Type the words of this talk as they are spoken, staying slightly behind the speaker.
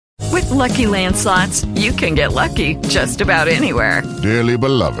Lucky Land Slots, you can get lucky just about anywhere. Dearly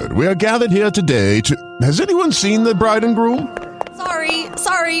beloved, we are gathered here today to... Has anyone seen the bride and groom?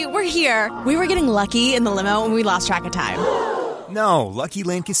 Sorry, we're here. We were getting lucky in the limo and we lost track of time. No, Lucky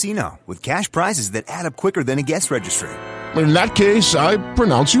Land Casino, with cash prizes that add up quicker than a guest registry. In that case, I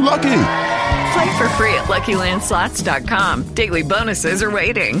pronounce you lucky. Play for free at LuckyLandSlots.com. Daily bonuses are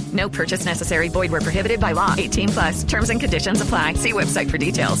waiting. No purchase necessary. Void where prohibited by law. 18+. Terms and conditions apply. See website for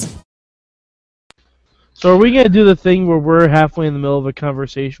details. So are we going to do the thing where we're halfway in the middle of a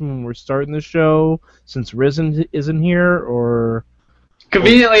conversation when we're starting the show, since Risen isn't here, or...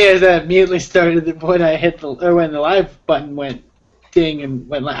 Conveniently, as I immediately started, when I hit when the live button went ding and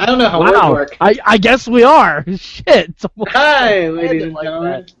went live. I don't know how words work. I guess we are. Shit. Hi, ladies and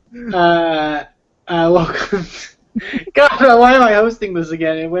gentlemen. Welcome. God, why am I hosting this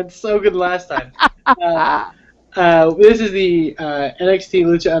again? It went so good last time. This is the NXT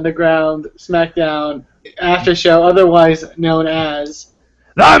Lucha Underground Smackdown after show, otherwise known as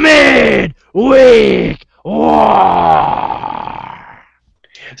the Midweek War.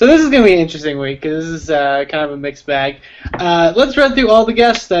 So this is going to be an interesting week because this is kind of a mixed bag. Let's run through all the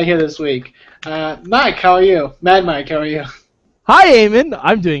guests here this week. Mike, how are you? Mad Mike, how are you? Hi, Eamon.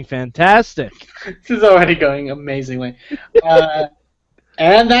 I'm doing fantastic. This is already going amazingly. And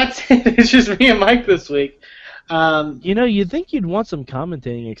that's it. It's just me and Mike this week. You'd think you'd want some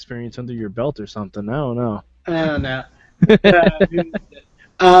commentating experience under your belt or something. I don't know.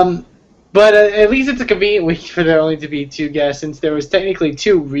 But at least it's a convenient week for there only to be two guests, since there was technically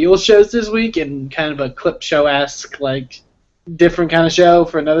two real shows this week and kind of a clip show-esque, like, different kind of show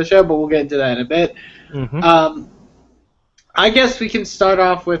for another show, but we'll get into that in a bit. Mm-hmm. I guess we can start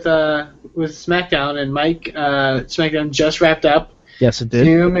off with SmackDown, and Mike, SmackDown just wrapped up. Yes, it did.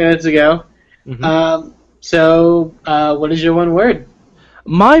 2 minutes ago. Mm-hmm. So, what is your one word?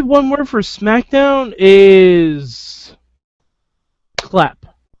 My one word for SmackDown is... clap.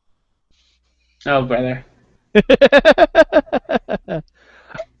 Oh, brother. I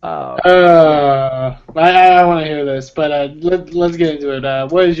want to hear this, but let's get into it.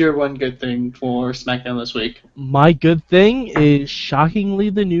 What is your one good thing for SmackDown this week? My good thing is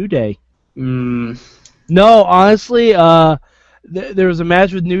shockingly the New Day. No, honestly, there was a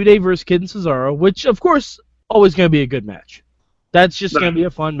match with New Day versus Kid and Cesaro, which, of course, always going to be a good match. That's just going to be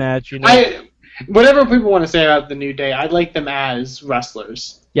a fun match, Whatever people want to say about the New Day, I like them as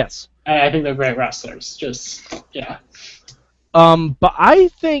wrestlers. Yes. I think they're great wrestlers. Yeah. But I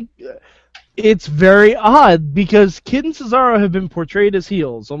think it's very odd because Kid and Cesaro have been portrayed as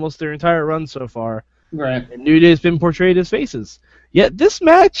heels almost their entire run so far. Right. And New Day's been portrayed as faces. Yet this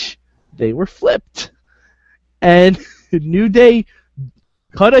match, they were flipped. And New Day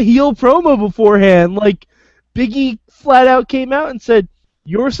cut a heel promo beforehand. Like, Big E flat out came out and said,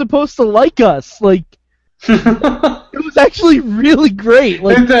 "You're supposed to like us." Like, it was actually really great.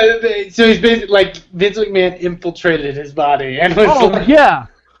 Like, so he's basically like Vince McMahon infiltrated his body and was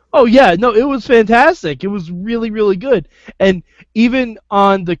yeah, no, it was fantastic. It was really, really good. And even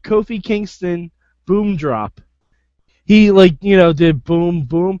on the Kofi Kingston boom drop, he did boom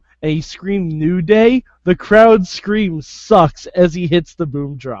boom and he screamed New Day. The crowd scream sucks as he hits the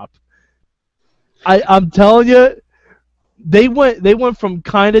boom drop. I'm telling you, they went from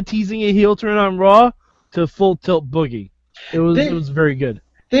kind of teasing a heel turn on Raw to full tilt boogie. It was very good.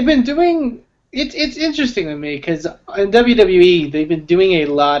 They've been doing it's interesting to me because in WWE they've been doing a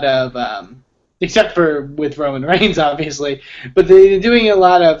lot of except for with Roman Reigns obviously, but they've been doing a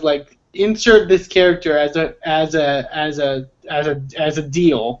lot of like insert this character as a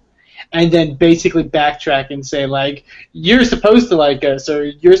deal, and then basically backtrack and say like you're supposed to like us or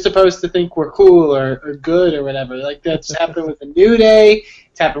you're supposed to think we're cool or good or whatever. Like that's happened with the New Day.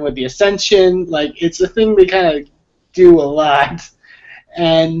 It's happened with the Ascension. Like it's a thing they kind of do a lot,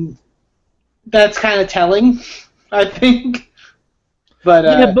 and that's kind of telling, I think.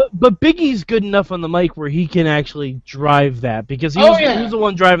 But but Big E's good enough on the mic where he can actually drive that because he was the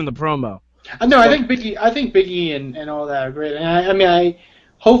one driving the promo. No, I think Big E and all that are great. And I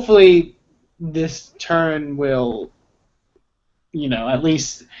hopefully this turn will, at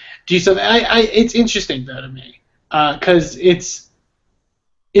least do something. It's interesting though to me because it's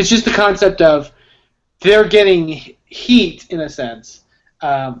just the concept of they're getting heat in a sense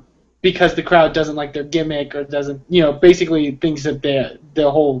because the crowd doesn't like their gimmick or doesn't, basically thinks that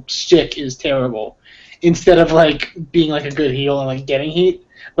their whole shtick is terrible instead of like being like a good heel and like getting heat.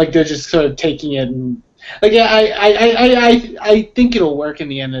 Like they're just sort of taking it and like I think it'll work in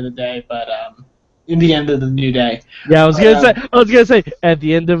the end of the day, but in the end of the New Day. Yeah, I was gonna say at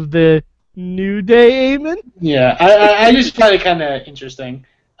the end of the New Day, Eamon. Yeah, I just find it kind of interesting.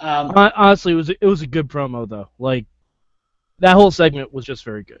 Honestly, it was a good promo though. Like that whole segment was just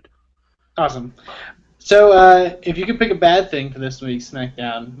very good. Awesome. So, if you could pick a bad thing for this week's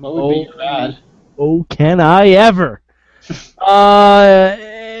SmackDown, what would be your bad? Oh, can I ever?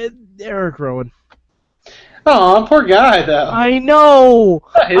 Eric Rowan. Oh, poor guy, though. I know,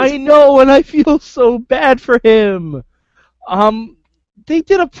 and I feel so bad for him. They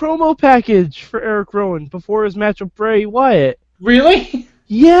did a promo package for Eric Rowan before his match with Bray Wyatt. Really?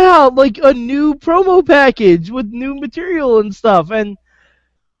 Yeah, like a new promo package with new material and stuff, and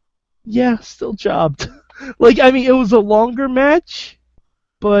yeah, still jobbed. Like, I mean, it was a longer match,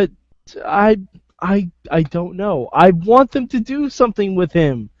 but I don't know. I want them to do something with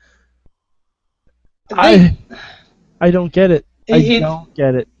him. I don't get it. I don't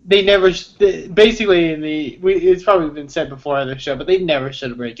get it. They never, basically, it's probably been said before on the show, but they never should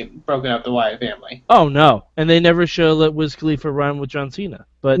have broken up the Wyatt family. Oh, no. And they never should have let Wiz Khalifa run with John Cena.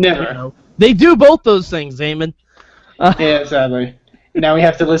 But, never. You know, they do both those things, Eamon. Yeah, sadly. Now we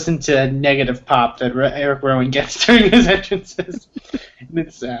have to listen to negative pop that Eric Rowan gets during his entrances.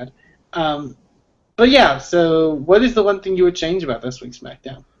 It's sad. But yeah, so what is the one thing you would change about this week's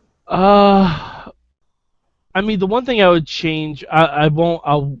SmackDown? I mean, the one thing I would change,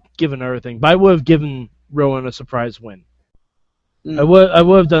 I'll give another thing, but I would have given Rowan a surprise win. I would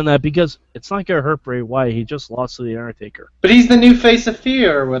have done that because it's not going to hurt Bray Wyatt. He just lost to The Undertaker. But he's the new face of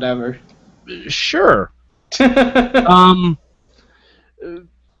fear or whatever. Sure.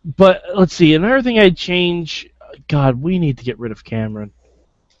 But let's see. Another thing I'd change. God, we need to get rid of Cameron.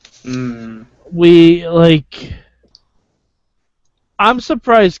 I'm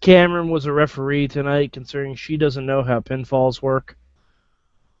surprised Cameron was a referee tonight, considering she doesn't know how pinfalls work.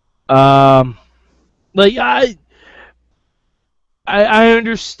 I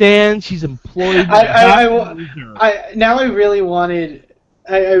understand she's employed. Now I really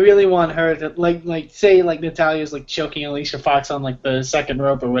want her to like say Natalia's like choking Alicia Fox on like the second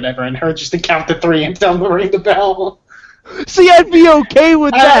rope or whatever, and her just to count to 3 and tell them to ring the bell. See, I'd be okay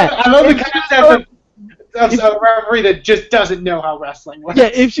with that. I love the concept of a referee that just doesn't know how wrestling works. Yeah,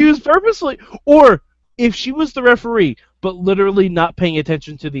 if she was purposely, or if she was the referee, but literally not paying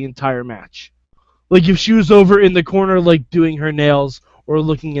attention to the entire match. Like if she was over in the corner, like doing her nails or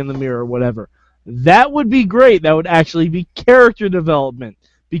looking in the mirror or whatever. That would be great. That would actually be character development.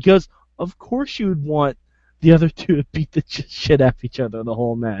 Because, of course, you would want the other two to beat the shit out of each other the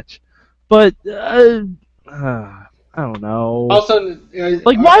whole match. But, I don't know. Also,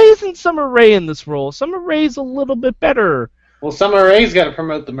 why isn't Summer Rae in this role? Summer Rae's a little bit better. Well, Summer Rae's got to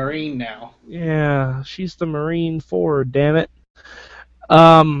promote the Marine now. Yeah, she's the Marine forward, damn it.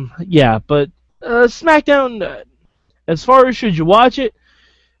 Yeah, but SmackDown, as far as should you watch it,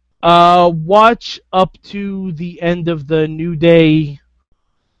 watch up to the end of the New Day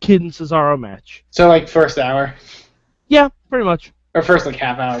Kid and Cesaro match. So, like, first hour? Yeah, pretty much. Or first, like,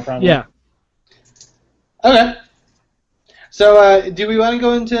 half hour, probably. Yeah. Okay. So, do we want to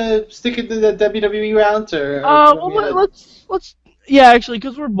go into stick it to the WWE route, or let's yeah, actually,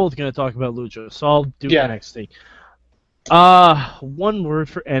 because we're both going to talk about Lucha, so I'll do NXT. One word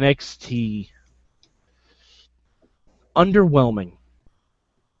for NXT. Underwhelming.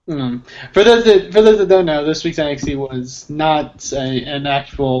 For those that don't know, this week's NXT was not an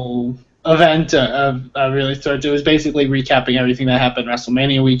actual event of really sorts. It was basically recapping everything that happened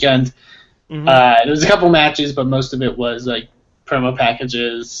WrestleMania weekend. Mm-hmm. There was a couple matches, but most of it was like promo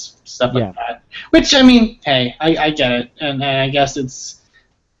packages, stuff like that. Which, I mean, hey, I get it, and I guess it's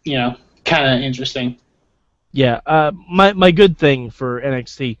kind of interesting. Yeah, my good thing for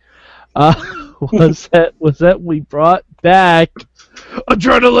NXT was that we brought back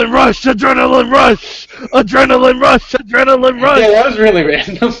Adrenaline Rush. Yeah, that was really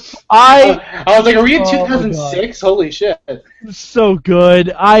random. I was like, are we in 2006? Holy shit. So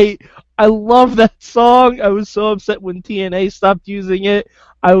good. I love that song. I was so upset when TNA stopped using it.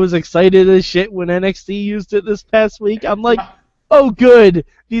 I was excited as shit when NXT used it this past week. I'm like, oh, good.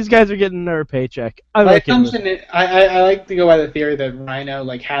 These guys are getting their paycheck. I like to go by the theory that Rhino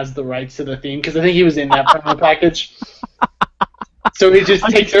has the rights to the theme, because I think he was in that promo package. So he just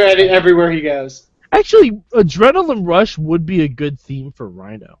takes her everywhere he goes. Actually, Adrenaline Rush would be a good theme for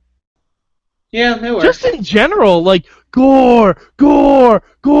Rhino. Yeah, it works. Just in general, like, gore,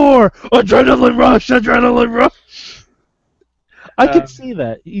 Adrenaline Rush. I could see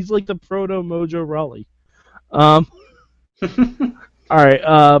that. He's like the proto Mojo Rawley. Alright,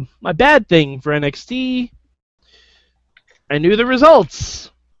 my bad thing for NXT, I knew the results.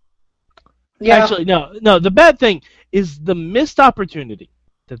 Yeah. Actually, no, the bad thing is the missed opportunity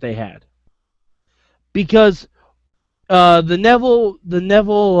that they had. Because The Neville,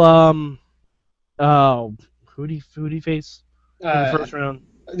 who did he face in the first round?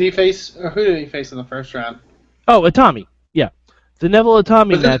 Who did he face in the first round? Oh, Itami. Yeah, the Neville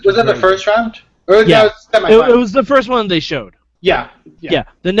Itami match. Was that the first round? Or yeah, it was the first one they showed. Yeah.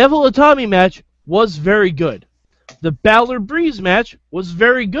 The Neville Itami match was very good. The Balor Breeze match was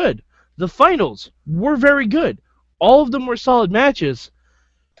very good. The finals were very good. All of them were solid matches.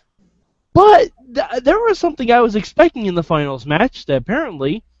 But there was something I was expecting in the finals match that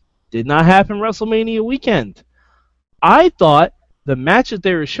apparently did not happen WrestleMania weekend. I thought the match that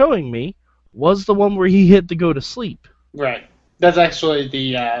they were showing me was the one where he hit the go to sleep. Right. That's actually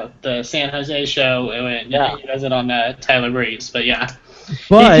the San Jose show. He does it on Tyler Breeze, but yeah.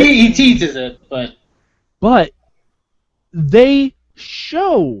 But he teases it, but they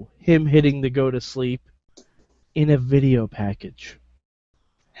show him hitting the go to sleep in a video package.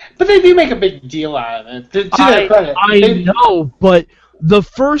 But they do make a big deal out of it. To their credit. I know, but the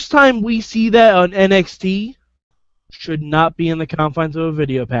first time we see that on NXT should not be in the confines of a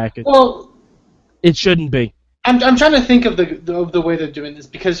video package. Well, it shouldn't be. I'm trying to think of the way they're doing this,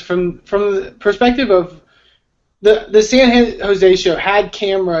 because from the perspective of the San Jose show had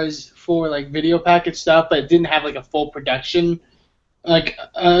cameras for like video package stuff, but it didn't have like a full production. Like,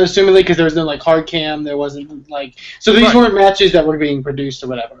 assumingly, because there was no like hard cam, there wasn't like, so these weren't matches that were being produced or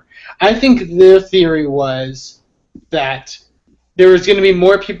whatever. I think their theory was that there was going to be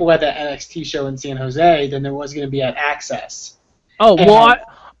more people at that NXT show in San Jose than there was going to be at Access. Oh, well,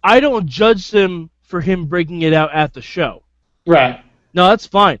 I don't judge them for him breaking it out at the show. Right. No, that's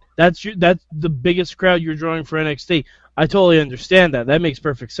fine. That's the biggest crowd you're drawing for NXT. I totally understand that. That makes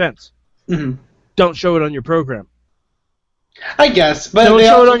perfect sense. Mm-hmm. Don't show it on your program. I guess, but don't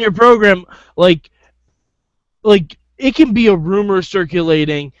show it on your program. Like it can be a rumor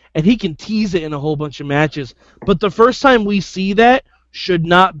circulating, and he can tease it in a whole bunch of matches. But the first time we see that should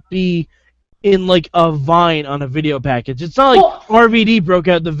not be in like a Vine on a video package. It's not like RVD broke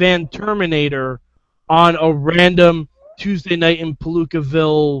out the Van Terminator on a random Tuesday night in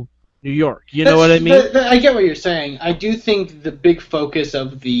Palookaville, New York. You know what I mean? I get what you're saying. I do think the big focus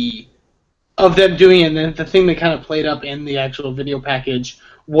of them doing it, and the thing that kind of played up in the actual video package,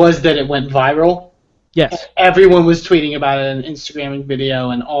 was that it went viral. Yes. Everyone was tweeting about it and Instagramming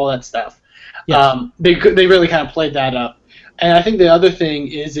video and all that stuff. Yes. They really kind of played that up. And I think the other thing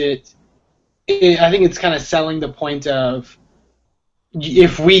is I think it's kind of selling the point of,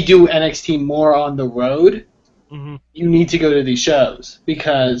 if we do NXT more on the road, mm-hmm. you need to go to these shows,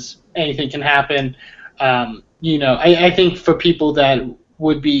 because anything can happen. I think for people that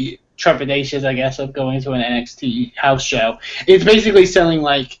would be trepidatious, I guess, of going to an NXT house show, it's basically selling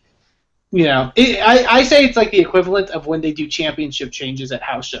like, I say it's like the equivalent of when they do championship changes at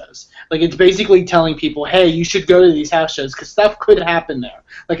house shows. Like, it's basically telling people, hey, you should go to these house shows because stuff could happen there.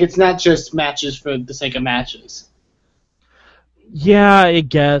 Like, it's not just matches for the sake of matches. Yeah, I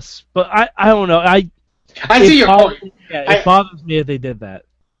guess, but I don't know. I see your point. Yeah, it bothers me if they did that.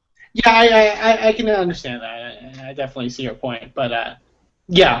 Yeah, I can understand that. I definitely see your point, but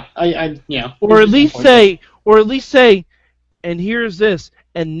yeah, Or at least say, and here's this,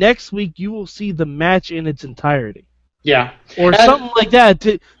 and next week you will see the match in its entirety. Yeah. Or something like that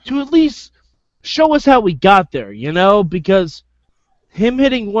to at least show us how we got there, because him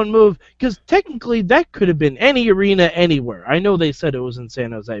hitting one move, because technically that could have been any arena anywhere. I know they said it was in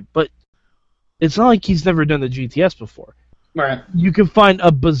San Jose, but it's not like he's never done the GTS before. Right. You can find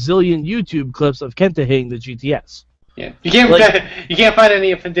a bazillion YouTube clips of Kenta hitting the GTS. Yeah, you can't find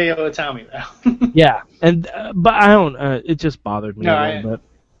any of Hideo Itami though. Yeah, but I don't. It just bothered me a little bit,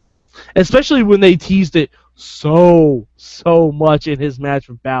 especially when they teased it so much in his match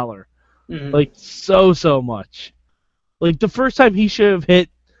with Balor, like so much. Like the first time he should have hit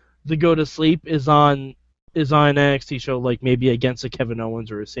the go to sleep is on an NXT show, like maybe against a Kevin Owens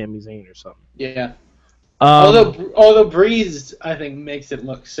or a Sami Zayn or something. Yeah. Although Breeze, I think, makes it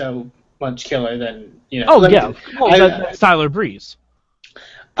look so much killer than that's Tyler Breeze.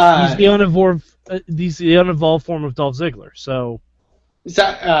 He's the unevolved form of Dolph Ziggler. So,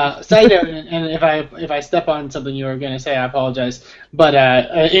 side note, and if I step on something you were going to say, I apologize. But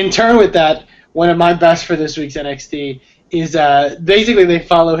in turn with that, one of my best for this week's NXT is basically they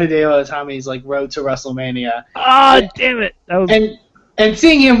follow Hideo Itami's like road to WrestleMania. Damn it! And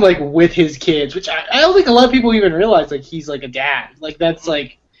seeing him like with his kids, which I don't think a lot of people even realize, like he's like a dad. Like that's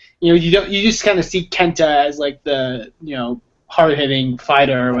like. You just kind of see Kenta as like the hard hitting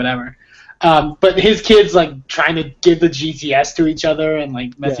fighter or whatever, but his kids like trying to give the GTS to each other and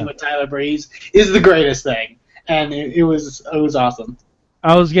like messing with Tyler Breeze is the greatest thing, and it was awesome.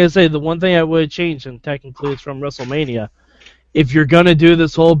 I was gonna say the one thing I would change, and technically it's from WrestleMania. If you're gonna do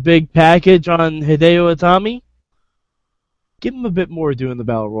this whole big package on Hideo Itami, give him a bit more doing the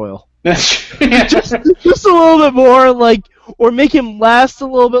Battle Royal. just a little bit more, like, or make him last a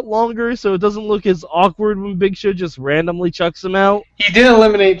little bit longer so it doesn't look as awkward when Big Show just randomly chucks him out. He did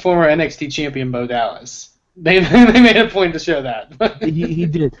eliminate former NXT champion Bo Dallas. They made a point to show that. he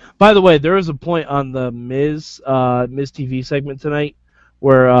did. By the way, there was a point on the Miz TV segment tonight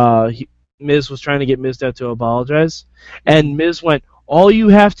where Miz was trying to get Miz out to apologize, and Miz went, "All you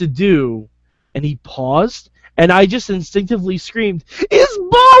have to do," and he paused, and I just instinctively screamed, "Is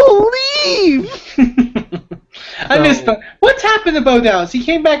Bo leave?" I missed Bo. What's happened to Bo Dallas? He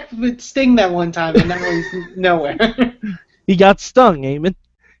came back with Sting that one time, and now he's nowhere. He got stung, Eamon.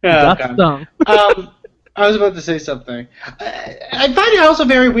 He got stung. I was about to say something. I find it also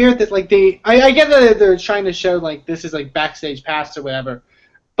very weird that like I get that they're trying to show like this is like backstage pass or whatever,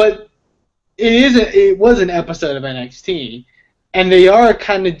 but it was an episode of NXT, and they are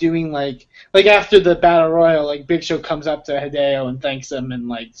kind of doing like after the Battle Royal, like Big Show comes up to Hideo and thanks him and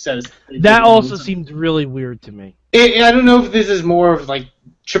like says that also seemed really weird to me. I don't know if this is more of like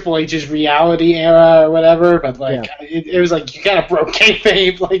Triple H's reality era or whatever, but like it was like you kind of broke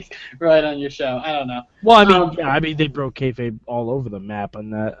kayfabe like right on your show. I don't know. Well, I mean they broke kayfabe all over the map on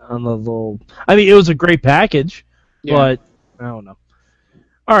the little. I mean, it was a great package, but I don't know.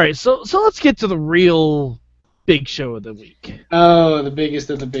 All right, so let's get to the real big show of the week. Oh, the biggest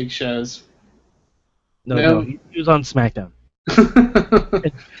of the big shows. No, he was on SmackDown.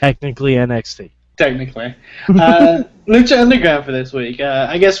 Technically NXT. Technically. Lucha Underground for this week.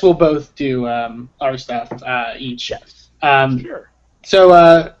 I guess we'll both do our stuff each. Yes. Sure.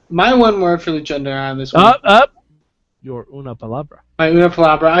 So my one word for Lucha Underground this week. Up. Your una palabra. My una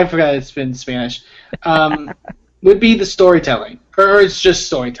palabra. I forgot it's been Spanish. Would be the storytelling. Or it's just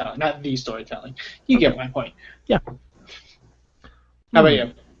storytelling, not the storytelling. You get my point. Yeah. How about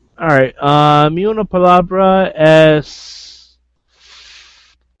you? All right. Mi una palabra es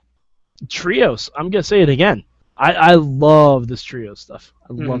trios. I'm going to say it again. I love this trio stuff.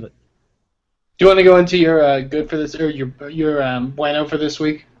 I love it. Do you want to go into your good for this, or your bueno for this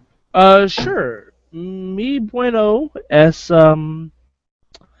week? Sure. Mi bueno es I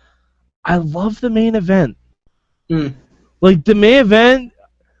love the main event. Like the main event,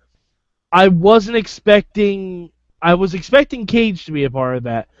 I was expecting Cage to be a part of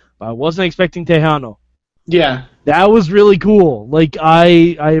that, but I wasn't expecting Tejano. Yeah. That was really cool. Like, I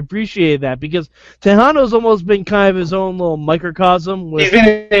appreciate that, because Tejano's almost been kind of his own little microcosm. He's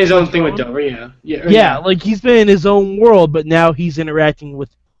been in his own thing with Del Rio. Yeah, like, he's been in his own world, but now he's interacting with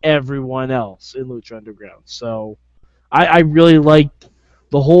everyone else in Lucha Underground. So, I really liked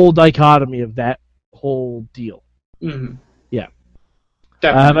the whole dichotomy of that whole deal. Mm-hmm. Yeah.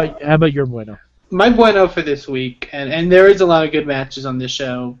 How about your bueno? My bueno for this week, and there is a lot of good matches on this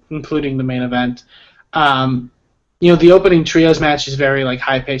show, including the main event. The opening trios match is very like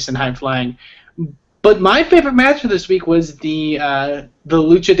high paced and high flying. But my favorite match for this week was the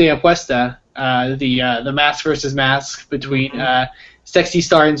Lucha de Apuesta, the mask versus mask between Sexy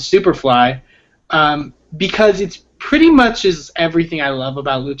Star and Superfly, because it's pretty much is everything I love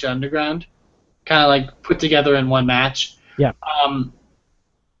about Lucha Underground, kind of like put together in one match. Yeah.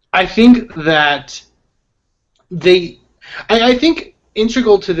 I think that I think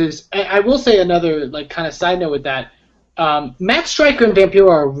integral to this. I will say another like kind of side note with that. Matt Striker and Vampiro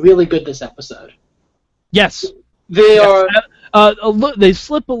are really good this episode. Yes, they are. They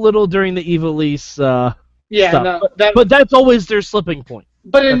slip a little during the Ivelisse stuff, but that's always their slipping point.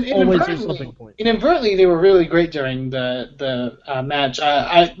 But inadvertently, they were really great during the match.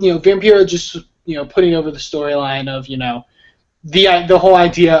 Vampiro just putting over the storyline of the whole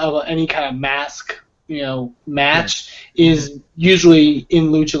idea of any kind of mask match is usually in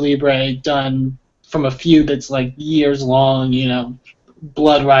Lucha Libre done from a feud that's like years long,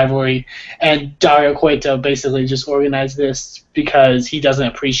 blood rivalry, and Dario Cueto basically just organized this because he doesn't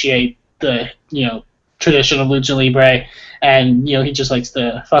appreciate the tradition of Lucha Libre, and he just likes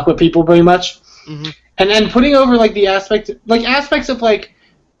to fuck with people pretty much. Mm-hmm. And then putting over like the aspects of like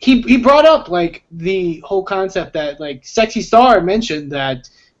he brought up like the whole concept that like Sexy Star mentioned that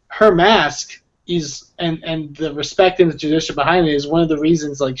her mask is and the respect and the tradition behind it is one of the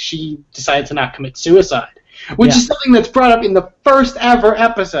reasons like she decided to not commit suicide, which is something that's brought up in the first ever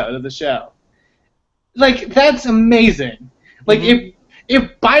episode of the show. Like that's amazing. Like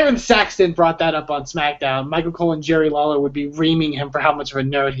if Byron Saxton brought that up on SmackDown, Michael Cole and Jerry Lawler would be reaming him for how much of a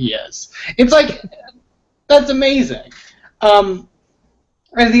nerd he is. It's like that's amazing. And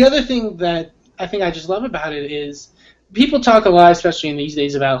the other thing that I think I just love about it is people talk a lot, especially in these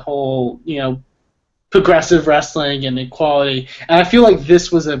days, about whole, progressive wrestling and equality, and I feel like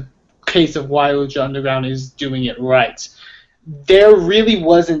this was a case of why Lucha Underground is doing it right. There really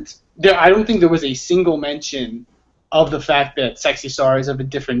wasn't I don't think there was a single mention of the fact that Sexy Star is of a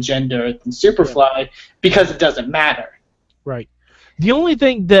different gender than Superfly because it doesn't matter. Right. The only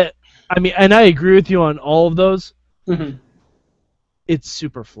thing that, and I agree with you on all of those, it's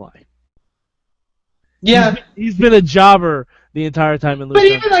Superfly. Yeah. He's been a jobber the entire time in Lucha. But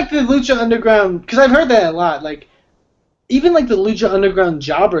even like the Lucha Underground, because I've heard that a lot, like, even like the Lucha Underground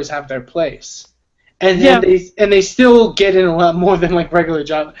jobbers have their place. And they still get in a lot more than like regular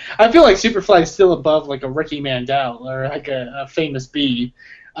job. I feel like Superfly is still above like a Ricky Mandel or like a Famous B.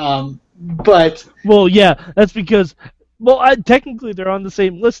 But well, yeah, that's because technically they're on the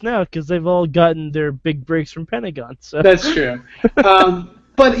same list now because they've all gotten their big breaks from Pentagon. So that's true.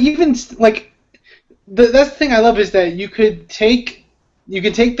 But even like that's the thing I love is that you could take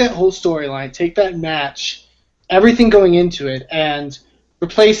that whole storyline, take that match, everything going into it, and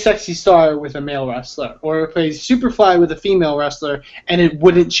replace Sexy Star with a male wrestler, or replace Superfly with a female wrestler, and it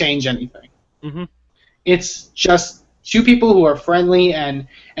wouldn't change anything. Mm-hmm. It's just two people who are friendly and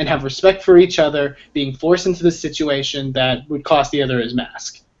have respect for each other being forced into the situation that would cost the other his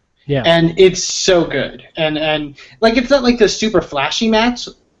mask. Yeah. And it's so good. And like it's not like the super flashy match,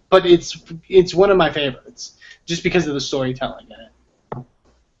 but it's one of my favorites just because of the storytelling in it.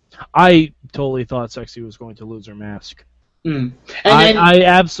 I totally thought Sexy was going to lose her mask. Mm. I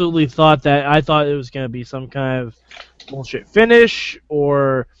absolutely thought that. I thought it was going to be some kind of bullshit finish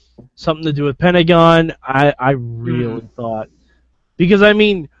or something to do with Pentagon. I really thought. Because,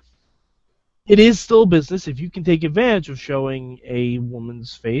 it is still business if you can take advantage of showing a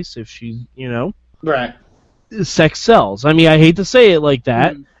woman's face if she's, Right. Sex sells. I hate to say it like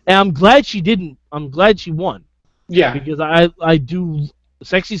that. And I'm glad she didn't. I'm glad she won. Yeah. Because I do.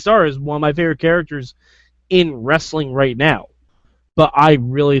 Sexy Star is one of my favorite characters in wrestling right now, but I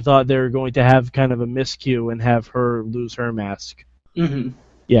really thought they were going to have kind of a miscue and have her lose her mask. Mm-hmm.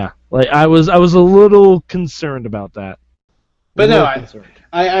 Yeah, like I was a little concerned about that. But no,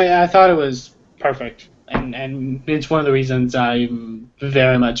 I thought it was perfect, and it's one of the reasons I'm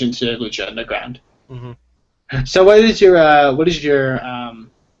very much into Lucha Underground. Mm-hmm. So what is your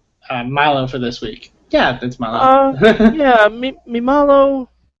Milo for this week? Yeah, that's Milo. Me Milo.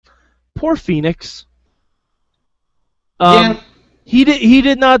 Poor Phoenix. He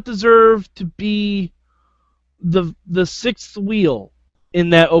did not deserve to be the sixth wheel in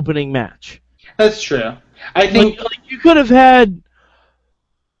that opening match. That's true. I think like you could have had,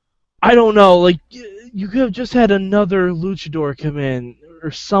 I don't know, like you could have just had another luchador come in or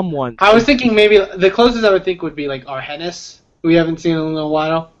someone. I was thinking maybe the closest I would think would be like Argenis, who we haven't seen in a little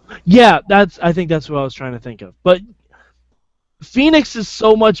while. Yeah, I think that's what I was trying to think of. But Phoenix is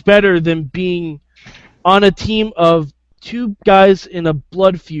so much better than being on a team of two guys in a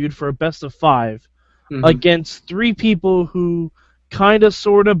blood feud for a best of 5 against 3 people who kind of,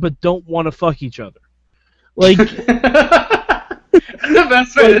 sort of, but don't want to fuck each other. Like the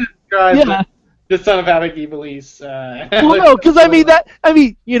best way to describe the Son of Havoc Ivelisse. Well, no, because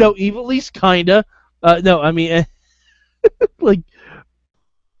Ivelisse kinda. Like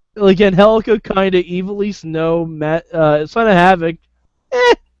Angelica kinda, Ivelisse no, Son of Havoc,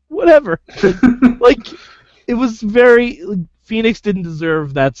 whatever. Like it was very. Phoenix didn't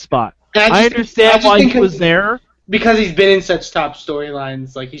deserve that spot. I understand why he was there. Because he's been in such top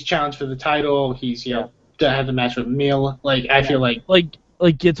storylines, like he's challenged for the title, he's had the match with Mil. Like I feel like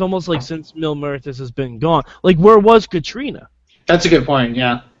it's almost like since Mil Muertes has been gone. Like where was Katrina? That's a good point.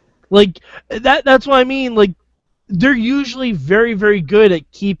 Yeah. Like that's what I mean. Like they're usually very, very good at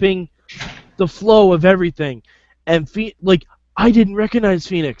keeping the flow of everything. And I didn't recognize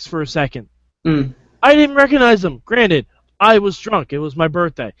Phoenix for a second. I didn't recognize him. Granted, I was drunk. It was my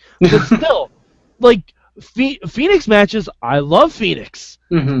birthday. But still, like Phoenix matches, I love Phoenix.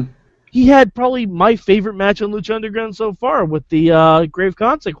 Mm-hmm. He had probably my favorite match on Lucha Underground so far with the Grave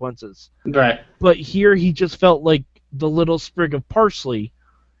Consequences. Right. But here he just felt like the little sprig of parsley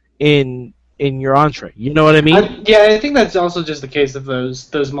in your entree. You know what I mean? I think that's also just the case of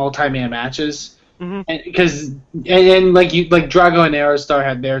those multi-man matches. Because like Drago and Aerostar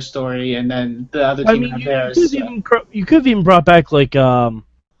had their story, and then the other team had theirs. You could have even brought back who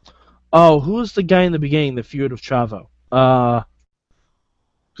was the guy in the beginning, the feud of Chavo?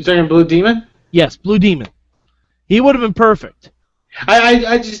 You talking Blue Demon? Yes, Blue Demon. He would have been perfect.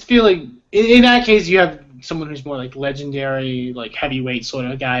 I just feel like in that case you have someone who's more like legendary, like heavyweight sort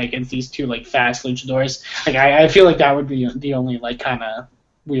of guy against these two like fast luchadors. Like I feel like that would be the only like kind of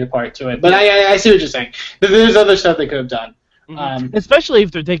weird part to it. But I see what you're saying. There's other stuff they could have done. Especially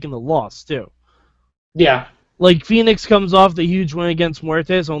if they're taking the loss, too. Yeah. Like, Phoenix comes off the huge win against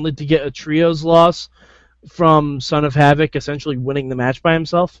Muertes only to get a trios loss from Son of Havoc essentially winning the match by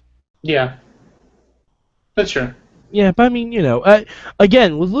himself. Yeah. That's true. Yeah, but I mean,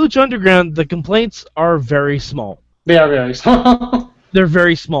 again, with Lucha Underground, the complaints are very small. They are very small. They're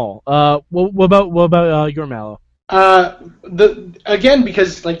very small. What about your Mallow? Again,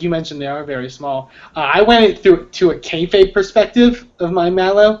 because like you mentioned, they are very small. I went through to a kayfabe perspective of my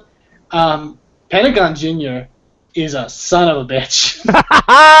Mallow. Pentagon Jr. is a son of a bitch.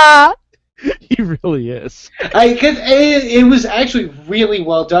 He really is. Because it was actually really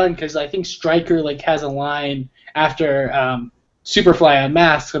well done. Because I think Stryker has a line after Superfly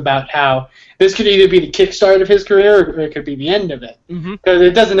Unmasked about how this could either be the kickstart of his career or it could be the end of it. Because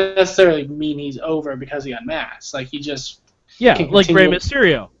it doesn't necessarily mean he's over because he unmasked. Like he just like Rey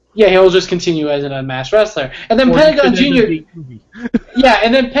Mysterio. Yeah, he'll just continue as an unmasked wrestler. And then Pentagon Jr.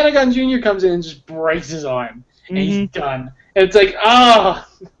 And then Pentagon Jr. comes in and just breaks his arm. And he's done. And it's like, oh.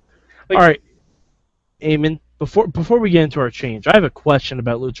 All right, Eamon, before we get into our change, I have a question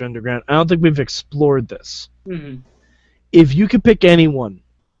about Lucha Underground. I don't think we've explored this. If you could pick anyone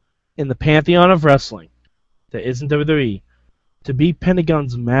in the pantheon of wrestling that isn't WWE to be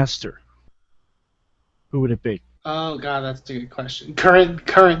Pentagon's master, who would it be? Oh God, that's a good question. Current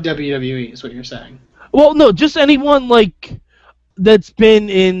WWE is what you're saying. Well, no, just anyone that's been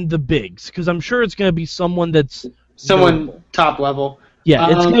in the bigs, because I'm sure it's going to be someone that's notable. Top level.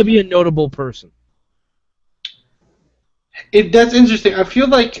 Yeah, it's going to be a notable person. That's interesting. I feel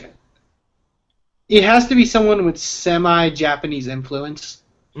like it has to be someone with semi-Japanese influence,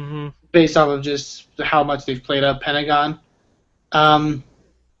 based off of just how much they've played up Pentagon.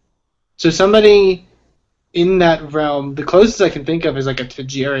 So somebody in that realm, the closest I can think of is like a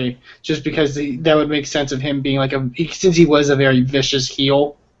Tajiri, just because that would make sense of him being since he was a very vicious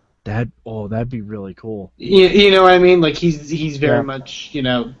heel. That'd be really cool. You know what I mean? Like he's very much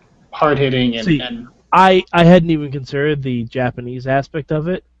hard hitting and. I hadn't even considered the Japanese aspect of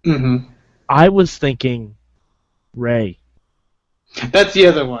it. I was thinking Ray. That's the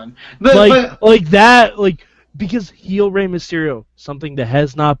other one. Because heel Rey Mysterio, something that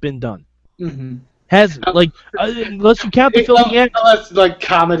has not been done. Unless you count the filthy animals. Unless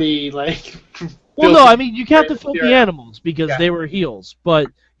comedy Well, no, I mean you count the filthy animals because they were heels, but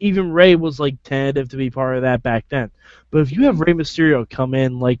even Ray was tentative to be part of that back then. But if you have Rey Mysterio come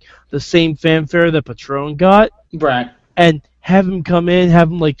in the same fanfare that Patron got, right, and have him come in, have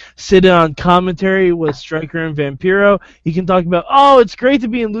him sit in on commentary with Stryker and Vampiro, he can talk about, oh, it's great to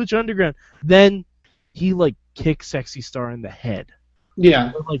be in Lucha Underground. Then he kicks Sexy Star in the head.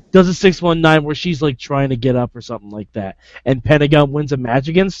 Yeah. Or, does a 619 where she's trying to get up or something like that, and Pentagon wins a match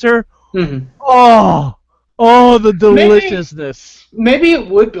against her. Oh, the deliciousness. Maybe it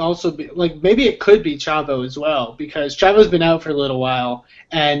would also be maybe it could be Chavo as well, because Chavo's been out for a little while,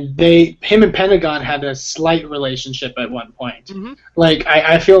 and him and Pentagon had a slight relationship at one point.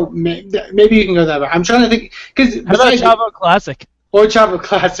 I feel maybe you can go that way. I'm trying to think because Chavo Classic or Chavo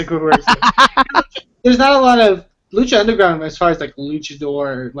Classic, there's not a lot of Lucha Underground as far as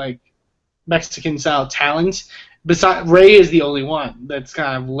luchador Mexican style talent. Besides Ray is the only one that's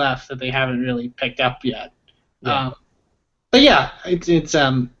kind of left that they haven't really picked up yet. Yeah. But yeah, it's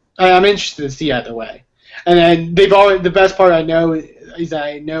I'm interested to see either way. And then the best part I know is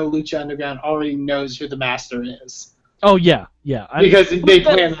I know Lucha Underground already knows who the master is. Oh yeah. Because they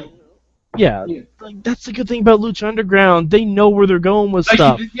plan. Yeah, that's the good thing about Lucha Underground. They know where they're going with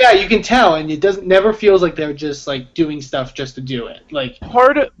stuff. Yeah, you can tell, and it never feels like they're just doing stuff just to do it.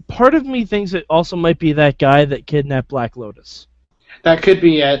 Part of me thinks it also might be that guy that kidnapped Black Lotus. That could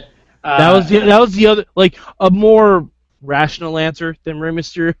be it. That was the other a more rational answer than Rey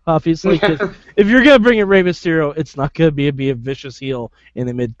Mysterio, obviously. 'Cause if you're gonna bring in Rey Mysterio, it's not gonna be a vicious heel in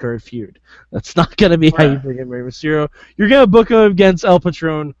a mid-card feud. That's not gonna be how you bring in Rey Mysterio. You're gonna book him against El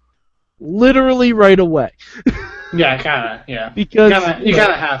Patron literally right away. Yeah, kind of. Yeah, because you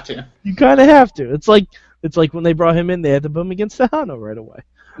kind of have to. You kind of have to. It's like when they brought him in, they had to put him against Tejano right away.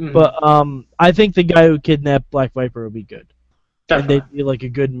 But I think the guy who kidnapped Black Viper would be good. Definitely. And they'd be a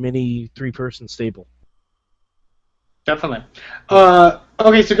good mini 3-person stable. Definitely.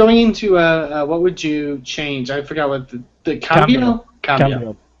 Okay, so going into what would you change? I forgot what the cambio.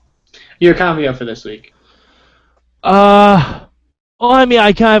 Your cambio for this week. Well, I mean,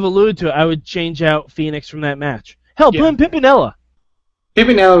 I kind of alluded to it. I would change out Phoenix from that match. Hell, put in Pimpinella.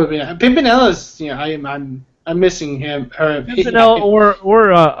 Pimpinella would be. Pimpinella's. I'm missing him. Pimpinella or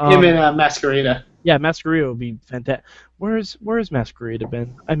him in Masquerada. Yeah, Masquerita would be fantastic. Where's Masquerita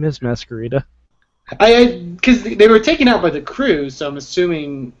been? I miss Masquerita. Because they were taken out by the crew, so I'm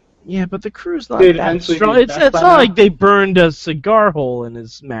assuming. Yeah, but the crew's not that strong. It's not like they burned a cigar hole in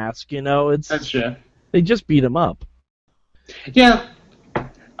his mask, That's true. They just beat him up. Yeah.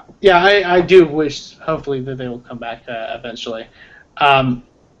 Yeah, I do wish, hopefully, that they will come back eventually.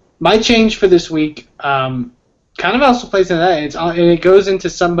 My change for this week kind of also plays into that. And it goes into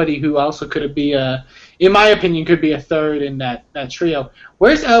somebody who also could be in my opinion, could be a third in that trio.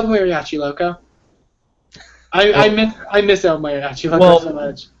 Where's El Mariachi Loco? I miss El Mariachi Loco so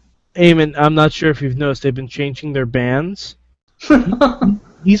much. Eamon, I'm not sure if you've noticed they've been changing their bands.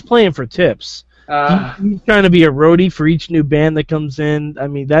 He's playing for tips. He's trying to be a roadie for each new band that comes in. I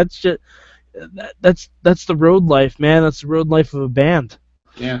mean, that's just that's the road life, man. That's the road life of a band.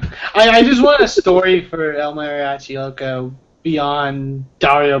 Yeah, I just want a story for El Mariachi Loco beyond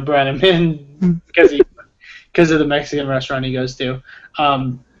Dario Brenneman because of the Mexican restaurant he goes to.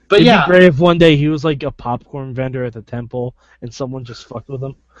 But It'd yeah, be great if one day he was like a popcorn vendor at the temple and someone just fucked with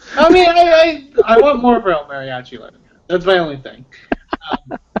him. I mean, I want more for El Mariachi Loco. That's my only thing.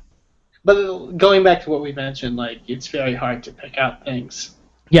 But going back to what we mentioned, like, it's very hard to pick out things.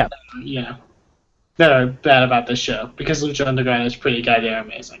 Yeah. That are bad about this show, because Lucha Underground is pretty goddamn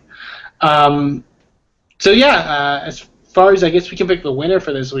amazing. So yeah, as far as I guess we can pick the winner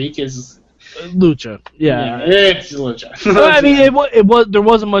for this week is Lucha. Yeah, it's Lucha. I mean, there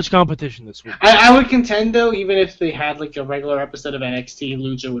wasn't much competition this week. I would contend though, even if they had like a regular episode of NXT,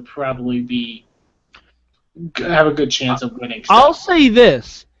 Lucha would probably have a good chance of winning. I'll say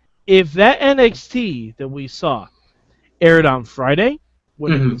this: if that NXT that we saw aired on Friday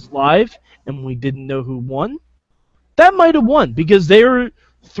when it was live and we didn't know who won, that might have won, because they were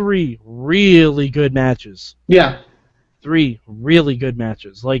 3 really good matches. Yeah. 3 really good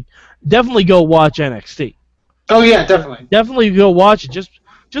matches. Like, definitely go watch NXT. Oh yeah, definitely. Definitely go watch it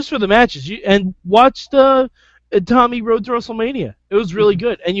just for the matches. And watch the Tommy Road to WrestleMania. It was really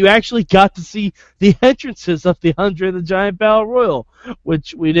good, and you actually got to see the entrances of the Andre the Giant Battle Royal,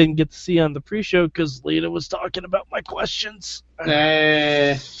 which we didn't get to see on the pre-show because Lita was talking about my questions. But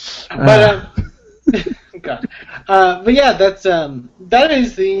yeah, that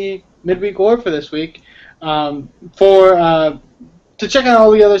is the midweek award for this week. To check out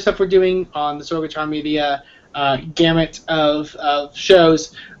all the other stuff we're doing on the Sorgatron Media gamut of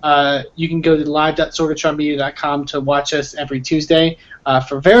shows, you can go to live.sorgatronmedia.com to watch us every Tuesday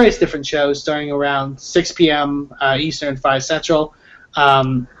for various different shows starting around 6 p.m. Eastern, 5 Central.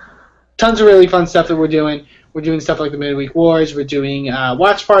 Tons of really fun stuff that we're doing. We're doing stuff like the Midweek Wars. We're doing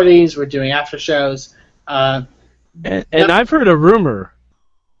watch parties. We're doing after shows. And I've heard a rumor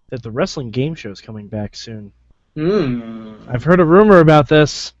that the wrestling game show is coming back soon. I've heard a rumor about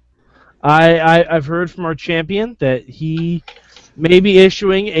this. I've heard from our champion that he may be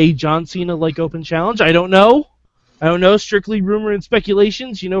issuing a John Cena-like open challenge. I don't know. Strictly rumor and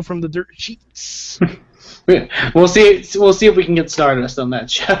speculations, from the dirt sheets. We'll see if we can get Stardust on that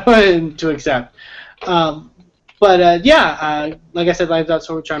show and to accept. Like I said,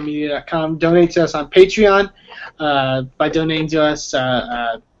 live.sorgatronmedia.com. Donate to us on Patreon. By donating to us,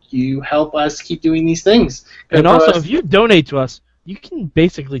 you help us keep doing these things. And also, if you donate to us, you can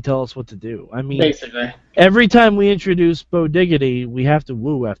basically tell us what to do. I mean, basically, every time we introduce Bo Diggity, we have to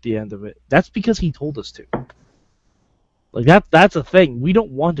woo at the end of it. That's because he told us to. Like, that's a thing. We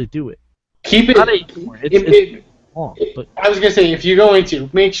don't want to do it. Keep it. It's long, but I was going to say, if you're going to,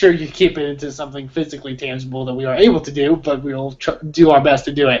 make sure you keep it into something physically tangible that we are able to do, but we'll do our best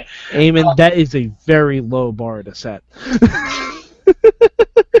to do it. Eamon, that is a very low bar to set.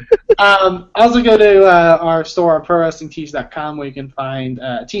 Also go to our store, ProWrestlingTees.com, where you can find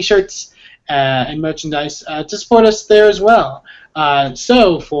T-shirts and merchandise to support us there as well.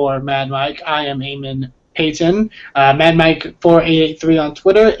 So for Mad Mike, I am Eamon Payton. Mad Mike 4883 on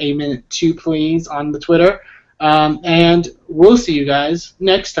Twitter. Eamon 2 please on the Twitter. And we'll see you guys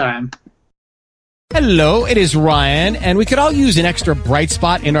next time. Hello, it is Ryan, and we could all use an extra bright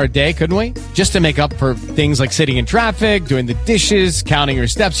spot in our day, couldn't we? Just to make up for things like sitting in traffic, doing the dishes, counting your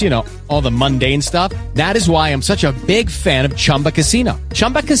steps, all the mundane stuff. That is why I'm such a big fan of Chumba Casino.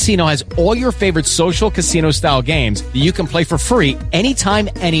 Chumba Casino has all your favorite social casino-style games that you can play for free anytime,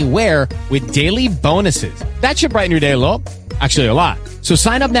 anywhere with daily bonuses. That should brighten your day a little. Actually, a lot. So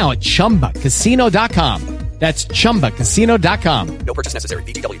sign up now at ChumbaCasino.com. That's ChumbaCasino.com. No purchase necessary.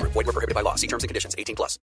 VGW Group. Void where prohibited by law. See terms and conditions. 18+.